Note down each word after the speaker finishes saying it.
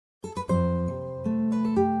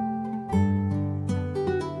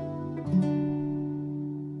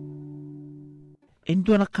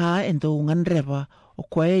Endua na ka endo nganreva o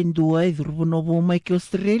koe endua I dhuruvonovo mai ke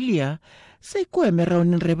Ositerelia sai koe me rau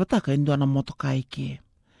ninreva taka endua na motokai ke.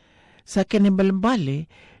 Sa kene mbalimbali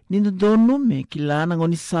ni ndonu me ki lana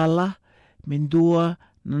ngoni sala me ndua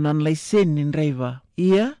na nan Laiseni Draiva.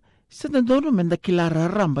 Ia sa ndonu me nda ki la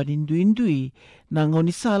raramba ni indui na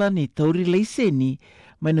ngoni sala ni tauri Laiseni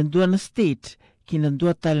mai ndua na state ki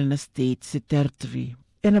ndua tale na state se territory.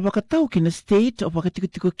 E na wakatau ki na state o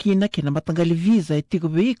wakatiko kina ki na matangali visa e tiko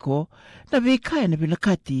veiko na veika na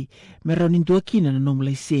binakati me rau nindua kina na nomu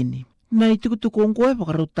Laiseni. Na I tukutuko ngoe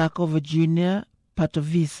wakarautaka o Virginia pato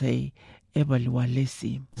visa e waliwa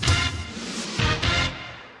lesi.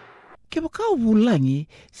 Ke wakau vulangi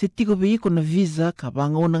se tiko veiko na visa ka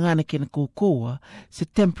wanga o ngana ke na koukoua se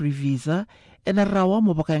temporary visa e na rawa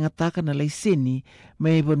mo wakaingataka na Laiseni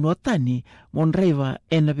me e vanuatani mo Draiva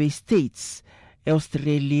e na Bay States e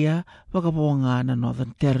Ositerelia wakaponga na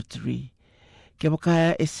Northern Territory. Ke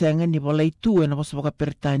wakaya e senga ni walai tu e na wasa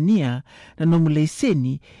wakaperitania na nomu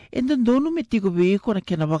Laiseni e ndonu me tiko veiko na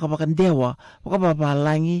kena wakawakandewa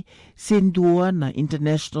wakababalangi sendua na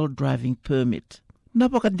International Driving Permit. Na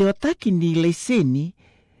wakandewa taki ni Laiseni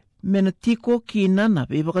me na tiko kina na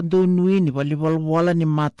pe wakandonui ni waliwalwala ni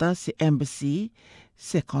mata se embassy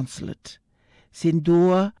se consulate.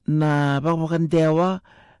 Sendua na wakawakandewa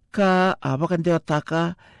ka wakandewa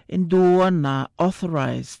taka endua na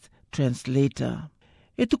authorized translator.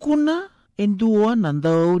 E tukuna endua na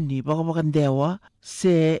ndau ni wakawakandewa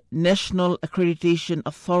se National Accreditation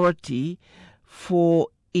Authority for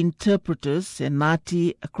Interpreters se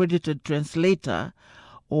Nati Accredited Translator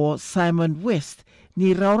o Simon West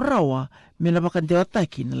ni raurawa me na wakandewa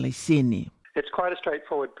taki na Laiseni. It's quite a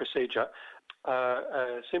straightforward procedure.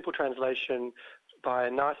 A simple translation by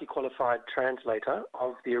a NATI qualified translator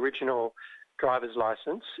of the original driver's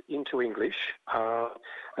license into English,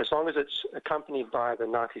 as long as it's accompanied by the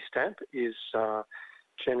NATI stamp, is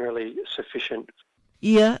generally sufficient.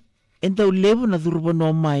 Ia, enda ulevu na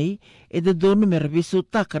dhurubono mai, eda donu me rabiso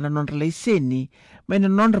taka na non Laiseni, mai na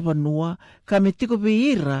non rabanua, ka me tiko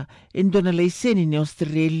beira, endo na Laiseni ni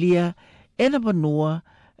Ositerelia, ena banua,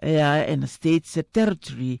 ena states e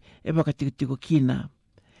territory, e baka tiko kina.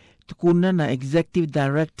 Tukuna na Executive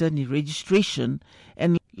Director ni Registration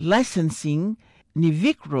and Licensing ni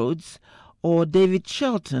Vic Roads o David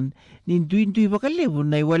Shelton ni ndui wakalevu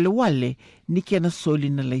na iwalewale ni kia na soli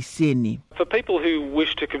na Laiseni. For people who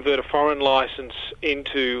wish to convert a foreign licence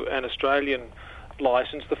into an Australian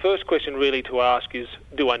licence, the first question really to ask is,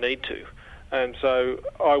 do I need to? And so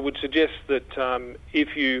I would suggest that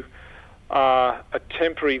if you are a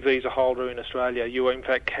temporary visa holder in Australia, you in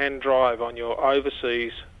fact can drive on your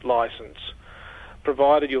overseas licence,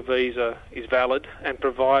 provided your visa is valid and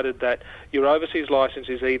provided that your overseas licence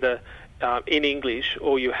is either in English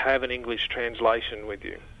or you have an English translation with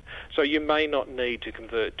you. So you may not need to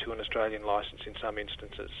convert to an Australian licence in some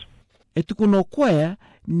instances. E tukuno kwea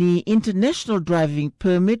ni International Driving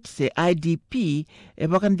Permit se IDP e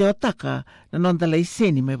wakandewa taka na nonda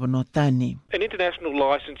Laiseni mai vanotani. An international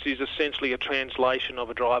licence is essentially a translation of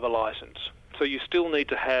a driver licence. So you still need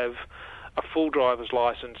to have a full driver's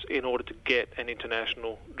licence in order to get an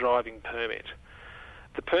international driving permit.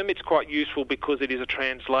 The permit's quite useful because it is a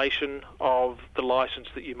translation of the licence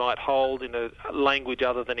that you might hold in a language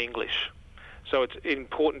other than English. So it's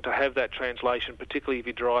important to have that translation, particularly if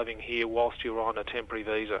you're driving here whilst you're on a temporary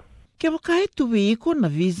visa. Ke wakai tu veiko na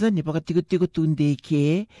visa ni pakatiko tunde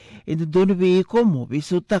ke, e dono veiko mo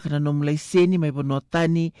viso taka na nomu Laiseni mai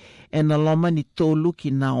vanotani e na loma ni tolu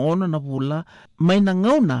ki na ono na vula mai na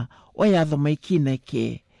ngauna o yadho mai kina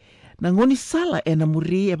ke. Na ngoni sala e na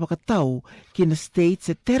muri e pakatau ki na states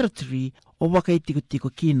e territory o wakai tiko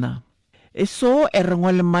kina. E so e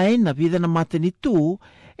rangwale mai na vida na matani tu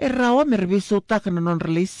e rawa me reviso taka na non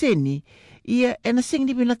Laiseni ia e na sing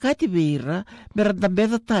ni binakati beira me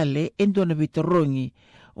radambeda tale endo na vitorongi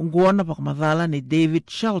unguana pakamadhala ni David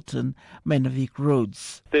Shelton mai na Vic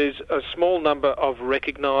Roads. There's a small number of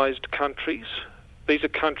recognised countries. These are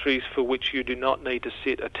countries for which you do not need to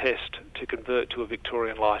sit a test to convert to a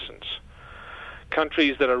Victorian licence.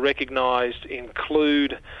 Countries that are recognised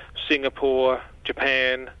include Singapore,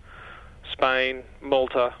 Japan, Spain,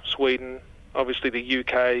 Malta, Sweden, obviously the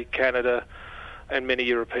UK, Canada, and many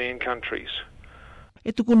European countries.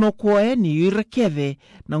 E tukuno koe ni ira keve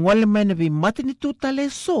na ngwale mai na vi matini tu tale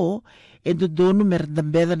so e donu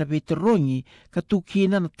merdambeda na vitorongi ka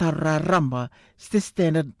tukina na tararamba ste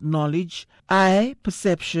standard knowledge ai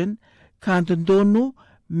perception kanto donu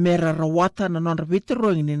mera rawata na non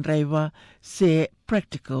vitorongi ni Draiva se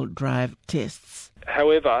practical drive tests.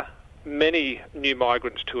 However, many new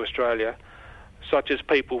migrants to Australia, such as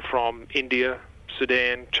people from India,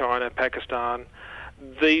 Sudan, China, Pakistan.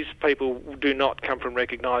 These people do not come from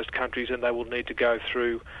recognised countries, and they will need to go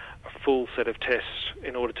through a full set of tests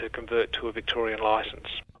in order to convert to a Victorian licence.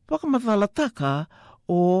 Wakamathalataka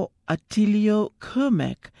o Atilio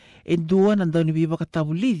Kermack e dua na ndau ni biwa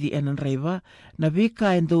katawulithi e na Draiva na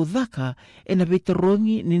vika e ndau dhaka e na vita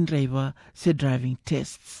rongi ni Draiva se driving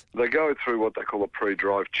tests. They go through what they call a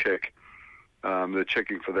pre-drive check. They're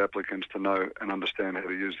checking for the applicants to know and understand how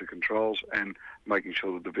to use the controls and making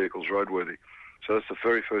sure that the vehicle's roadworthy. So that's the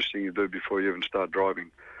very first thing you do before you even start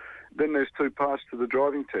driving. Then there's two parts to the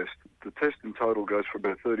driving test. The test in total goes for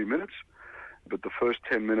about 30 minutes, but the first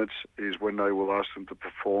 10 minutes is when they will ask them to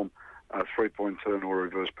perform a three-point turn or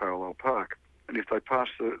reverse parallel park. And if they pass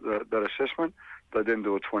that assessment, they then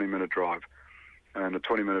do a 20-minute drive. And a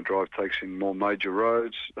 20-minute drive takes in more major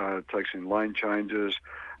roads, takes in lane changes,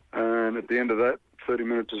 and at the end of that, 30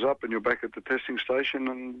 minutes is up and you're back at the testing station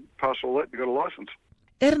and pass all that, you've got a licence.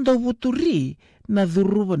 Erndo vuturi na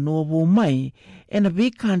dhuruva no vo mai e na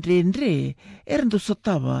vikandre andre erndo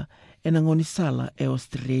sotawa e na ngonisala e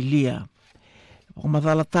Ositerelia.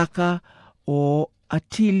 Wakamathalataka o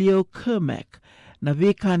Atilio Kermack na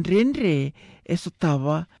vikandre andre e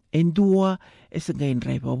sotawa e ndua e sangai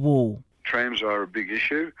Draiva wo. Trams are a big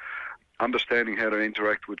issue. Understanding how to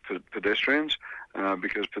interact with pedestrians,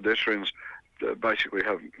 because pedestrians basically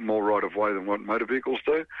have more right-of-way than what motor vehicles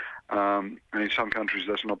do, and in some countries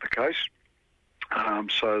that's not the case.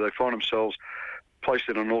 So they find themselves placed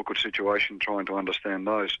in an awkward situation trying to understand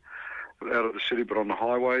those. Out of the city, but on the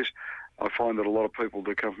highways, I find that a lot of people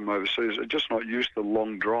that come from overseas are just not used to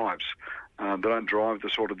long drives. They don't drive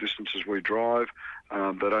the sort of distances we drive.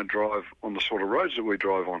 They don't drive on the sort of roads that we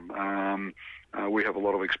drive on. We have a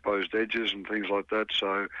lot of exposed edges and things like that,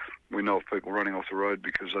 so we know of people running off the road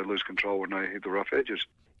because they lose control when they hit the rough edges.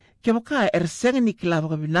 Kia waka senga kila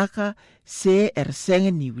wakabinaka se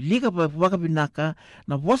senga ni liga wakabinaka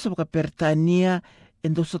na wasa wakapertania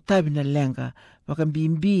endo sotabi na lenga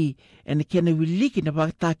wakambimbi ene kena wiliki na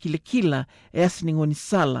wakata kila esni ngoni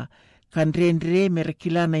sala kandrendre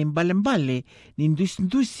merekila na imbale ni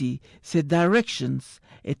ndusi se directions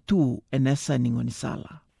e tu enesa ni ngoni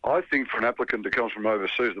sala. I think for an applicant that comes from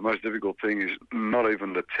overseas, the most difficult thing is not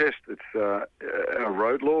even the test. It's our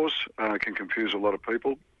road laws can confuse a lot of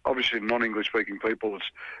people. Obviously, non-English speaking people,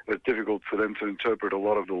 it's difficult for them to interpret a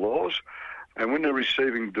lot of the laws. And when they're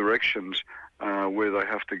receiving directions where they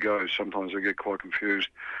have to go, sometimes they get quite confused.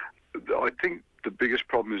 I think the biggest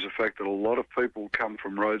problem is the fact that a lot of people come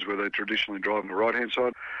from roads where they traditionally drive on the right-hand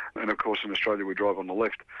side. And of course, in Australia, we drive on the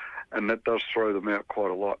left. And that does throw them out quite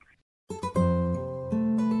a lot.